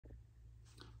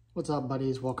What's up,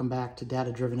 buddies? Welcome back to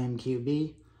Data Driven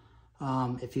MQB.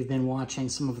 If you've been watching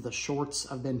some of the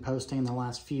shorts I've been posting in the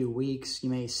last few weeks, you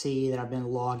may see that I've been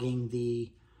logging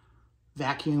the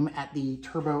vacuum at the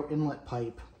turbo inlet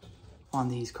pipe on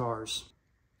these cars.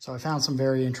 So I found some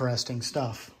very interesting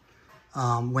stuff.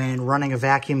 When running a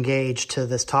vacuum gauge to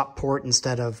this top port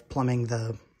instead of plumbing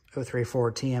the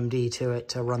 034 TMD to it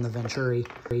to run the Venturi,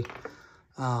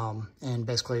 and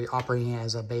basically operating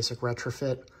as a basic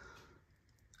retrofit,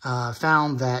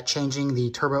 found that changing the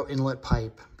turbo inlet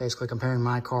pipe, basically comparing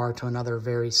my car to another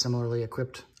very similarly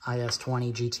equipped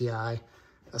IS-20 GTI,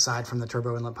 aside from the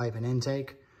turbo inlet pipe and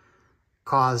intake,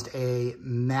 caused a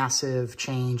massive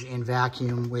change in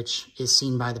vacuum, which is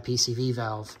seen by the PCV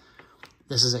valve.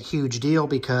 This is a huge deal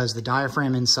because the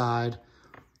diaphragm inside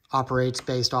operates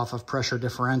based off of pressure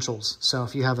differentials. So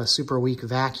if you have a super weak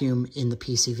vacuum in the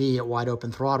PCV at wide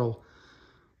open throttle,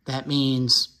 that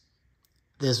means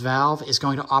this valve is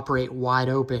going to operate wide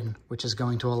open, which is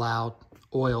going to allow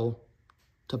oil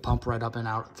to pump right up and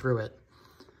out through it.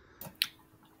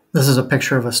 This is a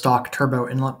picture of a stock turbo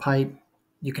inlet pipe.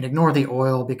 You can ignore the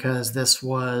oil because this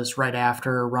was right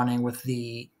after running with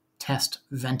the test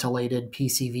ventilated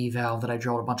PCV valve that I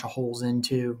drilled a bunch of holes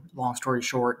into. Long story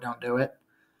short, don't do it.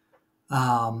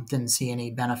 Didn't see any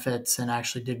benefits and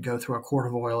actually did go through a quart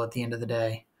of oil at the end of the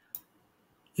day.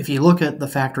 If you look at the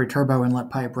factory turbo inlet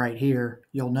pipe right here,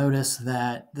 you'll notice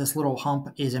that this little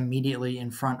hump is immediately in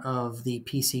front of the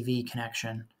PCV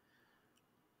connection.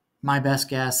 My best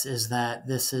guess is that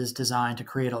this is designed to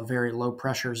create a very low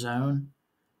pressure zone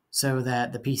so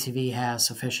that the PCV has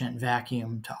sufficient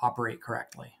vacuum to operate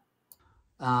correctly.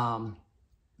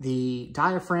 The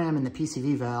diaphragm in the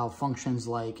PCV valve functions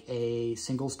like a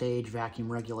single stage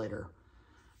vacuum regulator.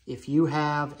 If you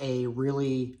have a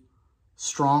really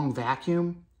strong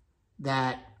vacuum,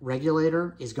 that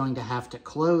regulator is going to have to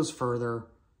close further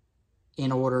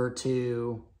in order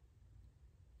to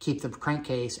keep the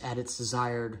crankcase at its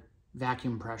desired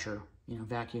vacuum pressure,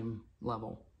 vacuum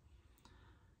level.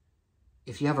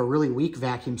 If you have a really weak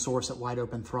vacuum source at wide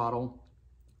open throttle,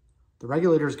 the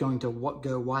regulator is going to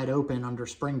go wide open under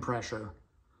spring pressure.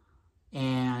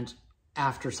 And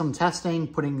after some testing,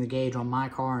 putting the gauge on my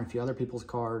car and a few other people's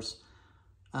cars,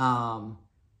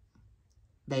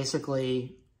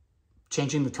 basically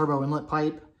changing the turbo inlet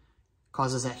pipe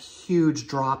causes a huge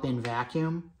drop in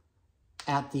vacuum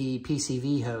at the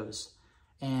PCV hose.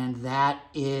 And that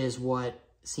is what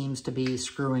seems to be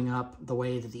screwing up the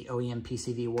way that the OEM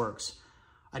PCV works.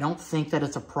 I don't think that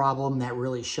it's a problem that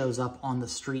really shows up on the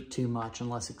street too much,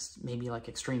 unless it's maybe like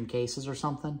extreme cases or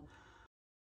something.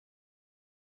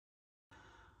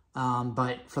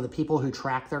 But for the people who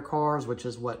track their cars, which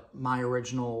is what my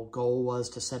original goal was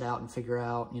to set out and figure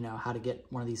out, how to get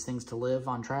one of these things to live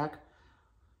on track,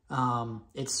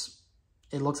 it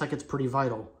looks like it's pretty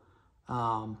vital.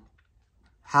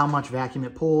 How much vacuum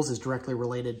it pulls is directly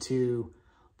related to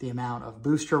the amount of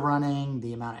booster running,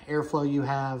 the amount of airflow you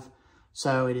have.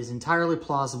 So it is entirely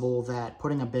plausible that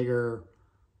putting a bigger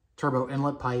turbo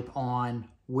inlet pipe on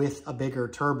with a bigger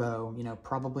turbo,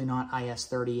 probably not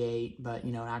IS-38, but,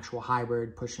 an actual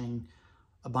hybrid pushing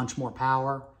a bunch more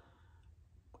power,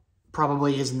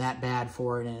 probably isn't that bad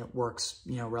for it, and it works,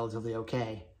 relatively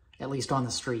okay, at least on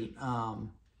the street.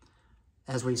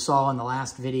 As we saw in the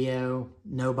last video,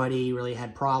 nobody really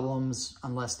had problems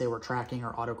unless they were tracking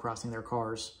or autocrossing their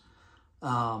cars.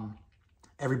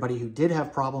 Everybody who did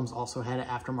have problems also had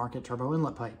aftermarket turbo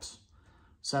inlet pipes.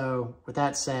 So with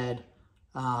that said,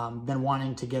 been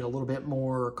wanting to get a little bit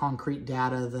more concrete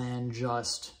data than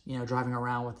just, driving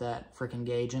around with that freaking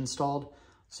gauge installed.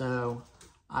 So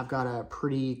I've got a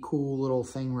pretty cool little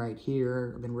thing right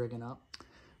here I've been rigging up.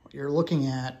 What you're looking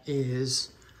at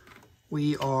is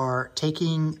we are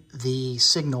taking the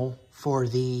signal for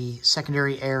the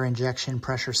secondary air injection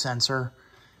pressure sensor,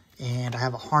 and I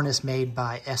have a harness made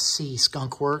by SC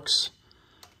Skunk Works,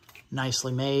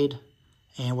 nicely made.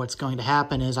 And what's going to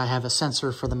happen is I have a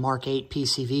sensor for the Mark 8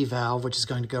 PCV valve, which is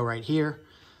going to go right here.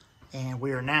 And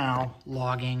we are now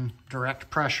logging direct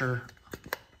pressure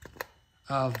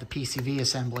of the PCV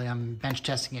assembly. I'm bench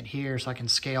testing it here so I can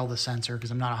scale the sensor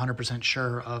because I'm not 100%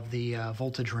 sure of the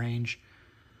voltage range.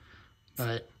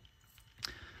 But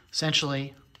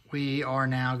essentially, we are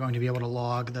now going to be able to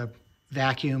log the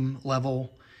vacuum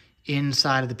level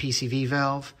inside of the PCV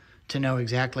valve to know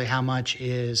exactly how much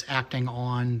is acting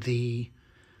on the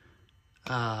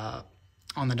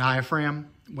diaphragm,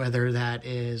 whether that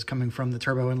is coming from the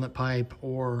turbo inlet pipe,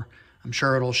 or I'm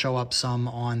sure it'll show up some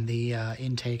on the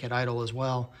intake at idle as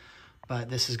well. But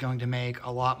this is going to make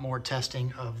a lot more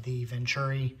testing of the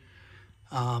Venturi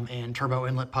and turbo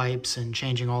inlet pipes and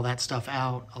changing all that stuff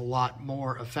out. A lot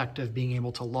more effective being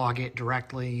able to log it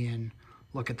directly and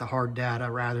look at the hard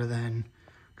data rather than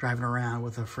driving around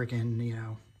with a freaking, you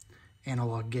know,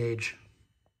 analog gauge.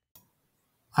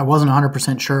 I wasn't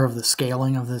 100% sure of the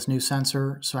scaling of this new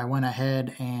sensor, so I went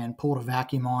ahead and pulled a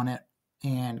vacuum on it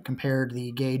and compared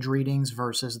the gauge readings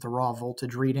versus the raw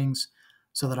voltage readings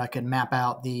so that I could map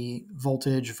out the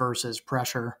voltage versus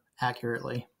pressure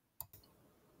accurately.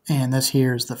 And this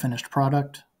here is the finished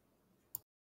product.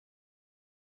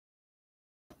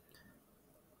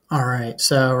 All right,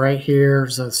 so right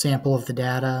here's a sample of the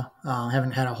data. I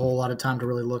haven't had a whole lot of time to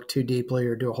really look too deeply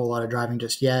or do a whole lot of driving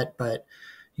just yet, but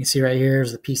you can see right here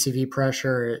is the PCV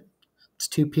pressure. It's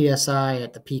 2 PSI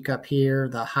at the peak up here.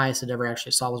 The highest it ever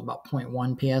actually saw was about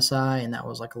 0.1 PSI, and that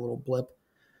was like a little blip.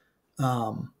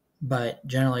 But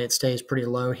generally it stays pretty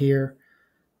low here.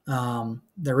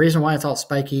 The reason why it's all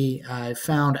spiky, I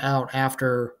found out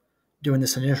after doing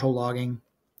this initial logging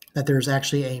that there's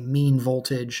actually a mean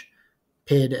voltage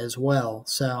PID as well.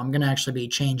 So I'm going to actually be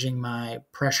changing my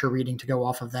pressure reading to go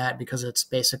off of that because it's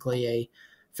basically a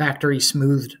factory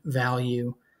smoothed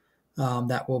value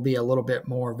that will be a little bit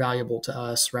more valuable to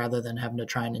us rather than having to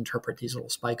try and interpret these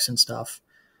little spikes and stuff.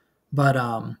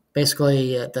 But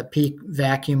basically at the peak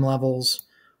vacuum levels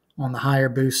on the higher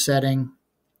boost setting,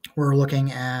 we're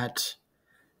looking at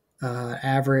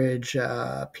average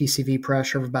PCV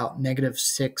pressure of about peak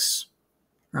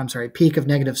of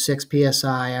 -6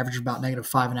 PSI, average about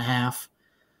 -5.5.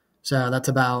 So that's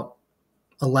about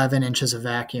 11 inches of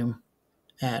vacuum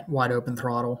at wide open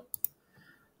throttle.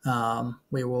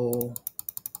 We will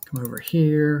come over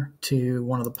here to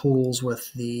one of the pools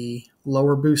with the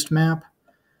lower boost map.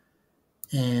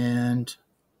 And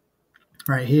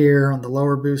right here on the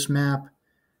lower boost map,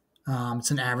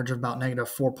 it's an average of about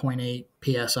 -4.8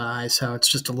 PSI, so it's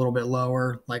just a little bit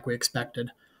lower like we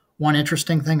expected. One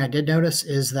interesting thing I did notice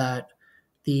is that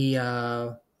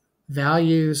the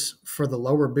values for the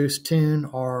lower boost tune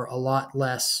are a lot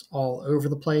less all over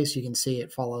the place. You can see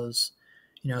it follows,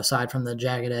 you know, aside from the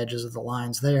jagged edges of the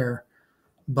lines there.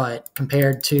 But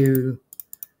compared to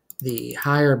the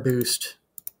higher boost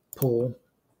pool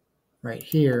right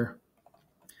here,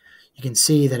 you can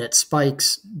see that it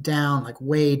spikes down, like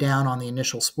way down on the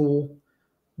initial spool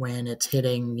when it's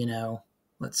hitting, you know,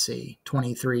 let's see,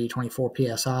 23, 24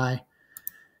 PSI.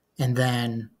 And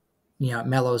then, you know, it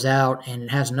mellows out and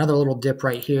it has another little dip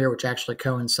right here, which actually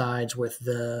coincides with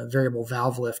the variable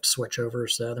valve lift switchover.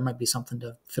 So there might be something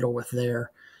to fiddle with there.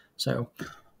 So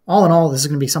all in all, this is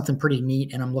going to be something pretty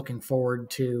neat, and I'm looking forward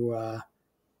to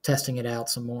testing it out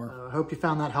some more. I hope you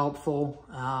found that helpful.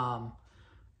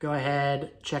 Go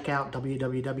ahead, check out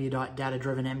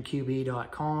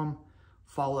www.datadrivenmqb.com.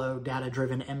 Follow Data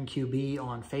Driven MQB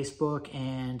on Facebook,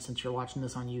 and since you're watching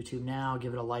this on YouTube now,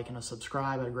 give it a like and a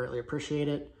subscribe. I'd greatly appreciate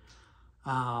it.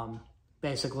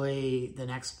 Basically, the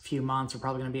next few months are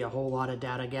probably going to be a whole lot of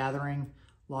data gathering,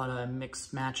 a lot of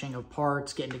mixed matching of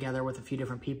parts, getting together with a few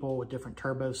different people with different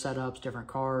turbo setups, different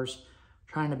cars,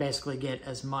 trying to basically get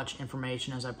as much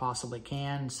information as I possibly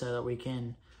can so that we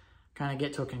can kind of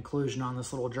get to a conclusion on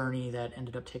this little journey that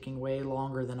ended up taking way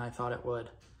longer than I thought it would.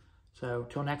 So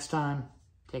till next time,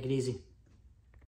 take it easy.